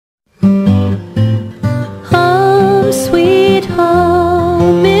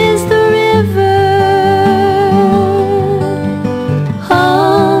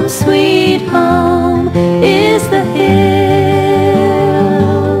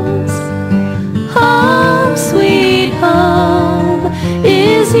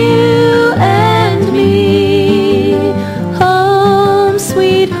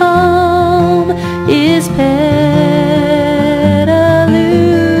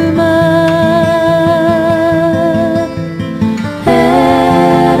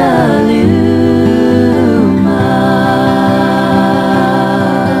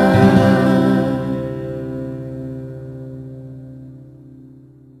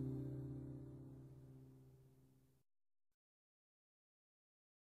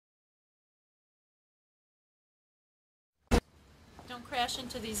crash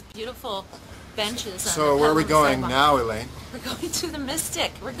into these beautiful benches. So where are we going now, Elaine? We're going to the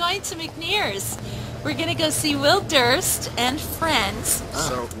Mystic. We're going to McNear's. We're going to go see Will Durst and friends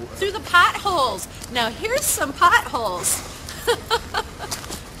through the potholes. Now here's some potholes.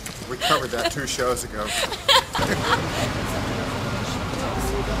 We covered that 2 shows ago.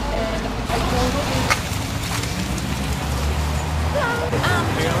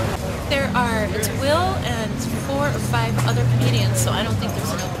 It's Will and 4 or 5 other comedians, so I don't think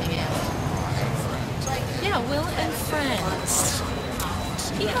there's an opening yet. Yeah, Will and friends.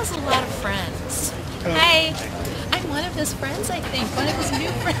 He has a lot of friends. Hi. I'm one of his friends, I think. One of his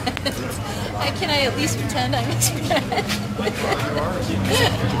new friends. Can I at least pretend I'm his friend?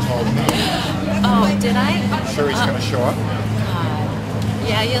 Oh, did I? Sure he's going to show up?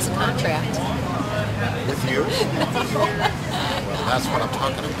 Yeah, he has a contract. With you? Well, that's what I'm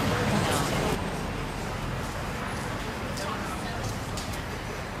talking about.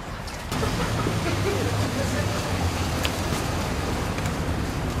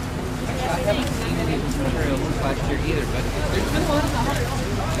 Last year either, but there's been a lot of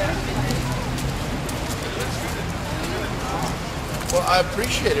Well, I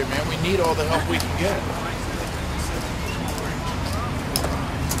appreciate it, man. We need all the help we can get.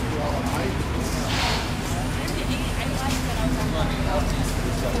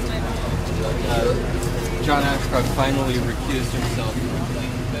 John Ashcroft finally recused himself.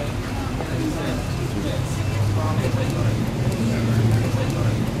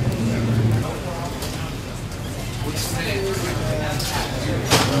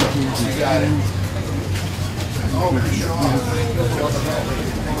 You got it.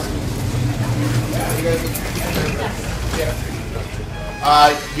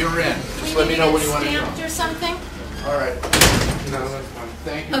 Oh, you're in. Just let me know when you want to go. Stamped or something? All right. No, that's fine.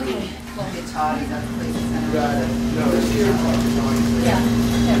 Thank you. Okay. You got it. No, it's here. Yeah.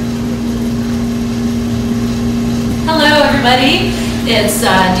 Hello, everybody. It's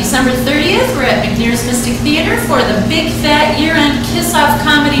December 30th. We're at McNear's Mystic Theater for the Big Fat Year-End Kiss-Off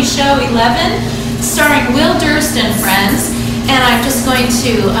Comedy Show 11, starring Will Durst and friends. And I'm just going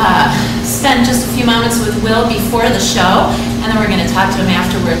to spend just a few moments with Will before the show, and then we're going to talk to him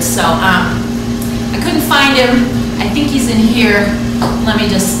afterwards. So I couldn't find him. I think he's in here. Let me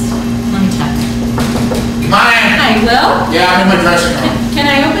check. Come on in. Hi, Will. Yeah, I'm in my dressing room. Can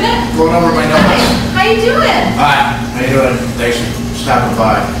I open it? Going over my notes. Hi. How you doing? Hi. How you doing? Thanks for stopping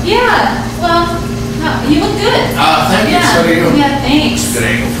by. Yeah. Well, you look good. Thank you. Yeah. So do you. Yeah, thanks. Good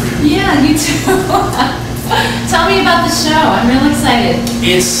angle for you. Yeah, you too. Tell me about the show. I'm real excited.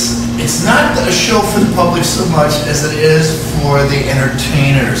 It's not a show for the public so much as it is for the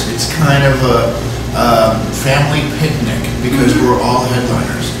entertainers. It's kind of a family picnic because we're all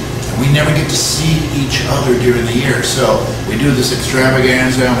headliners. And we never get to see each other during the year. So we do this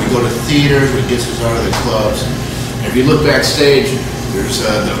extravaganza and we go to theaters, we get us out of the clubs. And if you look backstage, there's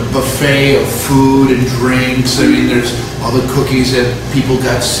the buffet of food and drinks. I mean, there's all the cookies that people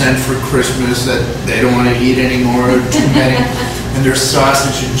got sent for Christmas that they don't want to eat anymore, too many. And there's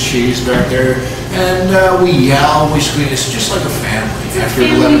sausage and cheese back there. And we yell, we scream. It's just like a family after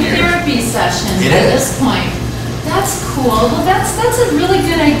 11 years. Therapy session It at is. this point. That's cool. Well, that's a really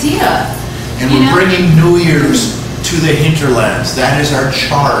good idea. And we're bringing New Year's to the hinterlands. That is our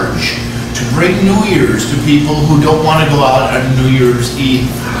charge. To bring New Year's to people who don't want to go out on New Year's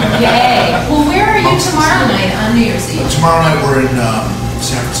Eve. Yay. Well, where are you tomorrow night on New Year's Eve? Tomorrow night we're in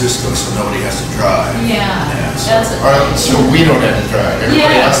San Francisco, so nobody has to drive. Yeah. So we don't have to drive.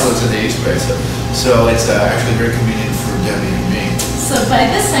 Everybody else lives in the East Bay. So it's actually very convenient for Debbie and me. So by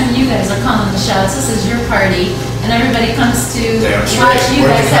this time you guys are calling the shots. This is your party, and everybody comes to watch you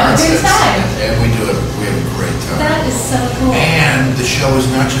guys have a good time. And we have a great time. That is so cool. And the show is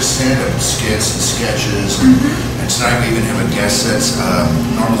not just stand-up skits and sketches. And tonight we even have a guest that's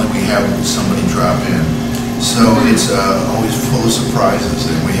normally we have somebody drop in. So it's always full of surprises,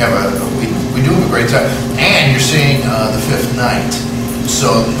 and we have we do have a great time. And you're seeing the 5th night.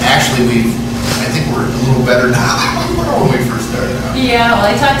 So actually I think we're a little better now when we first started out. Yeah, well,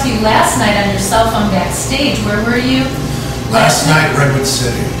 I talked to you last night on your cell phone backstage. Where were you? Last night, Redwood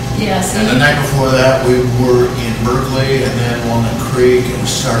City. Yes. And the night before that, we were in Berkeley, and then Walnut Creek, and we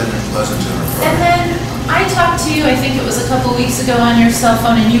started in Pleasanton. And then I talked to you, I think it was a couple weeks ago on your cell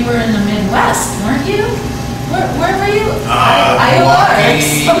phone, and you were in the Midwest, weren't you? Where were you?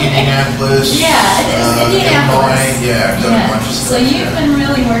 Milwaukee, Indianapolis. Yeah, it was Indianapolis. Illinois. Yeah, I've done a bunch of stuff. So you've been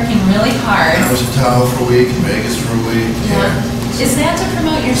really working really hard. And I was in Tahoe for a week, in Vegas for a week. Yeah. Is that to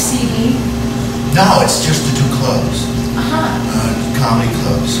promote your CD? No, it's just to do clubs. Comedy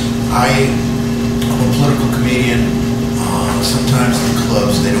clubs. I'm a political comedian. sometimes the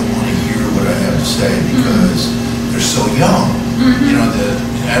clubs, they don't want to hear what I have to say because they're so young. You know, the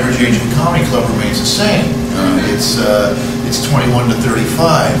average age of a comedy club remains the same. It's 21 to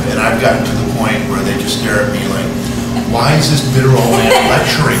 35, and I've gotten to the point where they just stare at me like, why is this bitter old man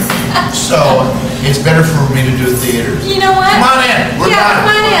lecturing me? So it's better for me to do theater. You know what? Come on in. We're done.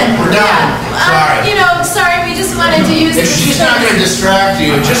 Come on in. We're done. Sorry. You know, sorry, we just wanted to use If she's not going to distract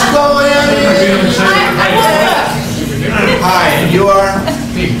you, just go in. Hi, and you are?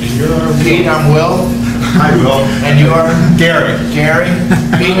 Pete. Pete, I'm Will. Hi, Will. And you are? Gary. Gary?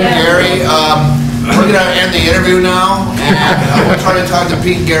 Pete and Gary. We're going to end the interview now, and we'll try to talk to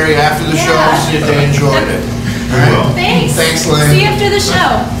Pete and Gary after the show, see if they enjoyed it. All right? Thanks. Thanks, Lynn. See you after the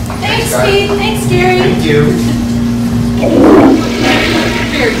show. Thanks, Pete. Thanks, Gary. Thank you.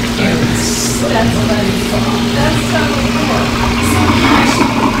 Very cute. That's funny. That's so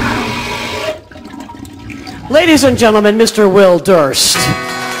cool. Ladies and gentlemen, Mr. Will Durst.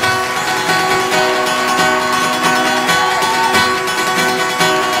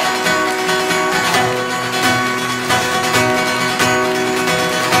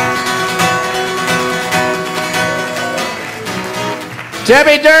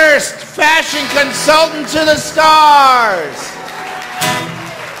 Debbie Durst, fashion consultant to the stars.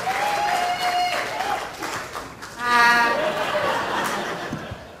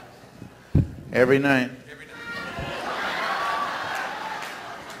 Every night.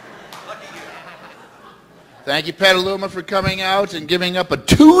 Thank you, Petaluma, for coming out and giving up a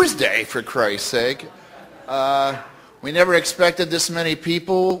Tuesday, for Christ's sake. We never expected this many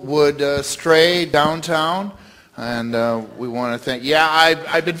people would stray downtown. And we want to thank,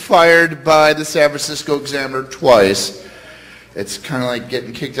 I've been fired by the San Francisco Examiner twice. It's kind of like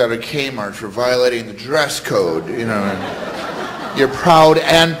getting kicked out of Kmart for violating the dress code, you know. And you're proud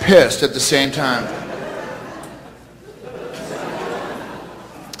and pissed at the same time.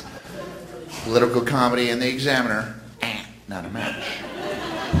 Political comedy and the Examiner, not a match.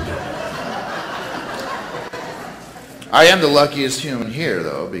 I am the luckiest human here,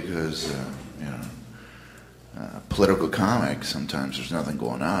 though, because, political comic, sometimes there's nothing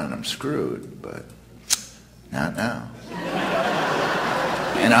going on and I'm screwed, but not now.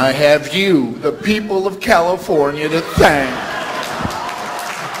 And I have you, the people of California, to thank.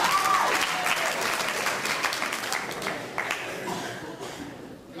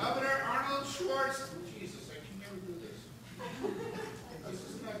 Governor Arnold Schwartz. Jesus, I can never do this. This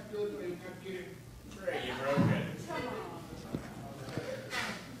is not good, but I'm not getting. Trey, you broke it.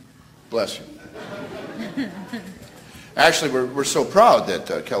 Bless you. Actually, we're so proud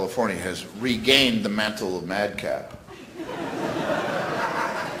that California has regained the mantle of madcap.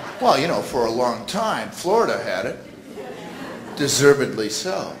 Well, you know, for a long time, Florida had it. Deservedly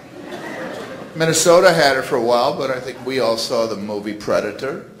so. Minnesota had it for a while, but I think we all saw the movie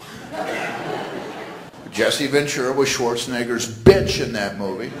Predator. Jesse Ventura was Schwarzenegger's bitch in that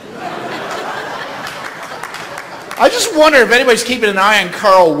movie. I just wonder if anybody's keeping an eye on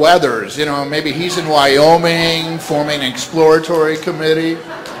Carl Weathers. You know, maybe he's in Wyoming forming an exploratory committee.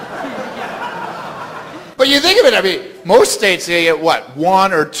 But you think of it, I mean, most states, they get, what,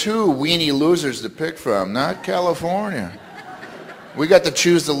 1 or 2 weenie losers to pick from, not California. We got to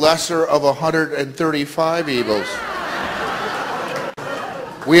choose the lesser of 135 evils.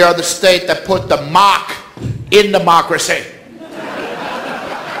 We are the state that put the mock in democracy.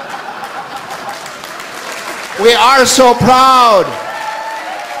 We are so proud.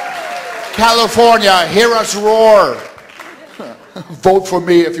 California, hear us roar. Vote for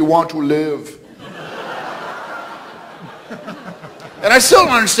me if you want to live. And I still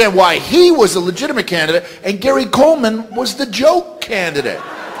don't understand why he was a legitimate candidate and Gary Coleman was the joke candidate.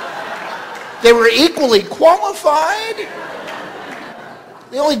 They were equally qualified.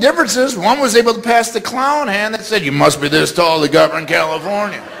 The only difference is one was able to pass the clown hand that said, you must be this tall to govern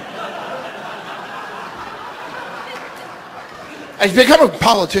California. He's become a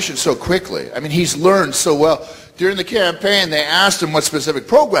politician so quickly. I mean, he's learned so well. During the campaign, they asked him what specific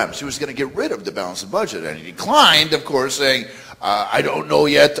programs he was going to get rid of the balanced budget. And he declined, of course, saying, I don't know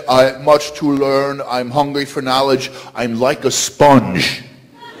yet. I have much to learn. I'm hungry for knowledge. I'm like a sponge.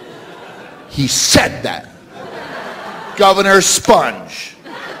 He said that. Governor Sponge.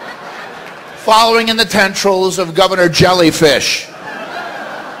 Following in the tendrils of Governor Jellyfish.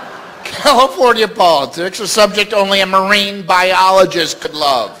 California politics, a subject only a marine biologist could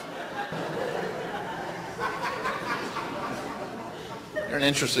love. You're an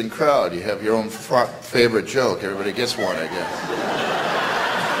interesting crowd. You have your own favorite joke. Everybody gets one, I guess.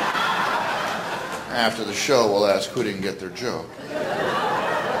 After the show, we'll ask who didn't get their joke.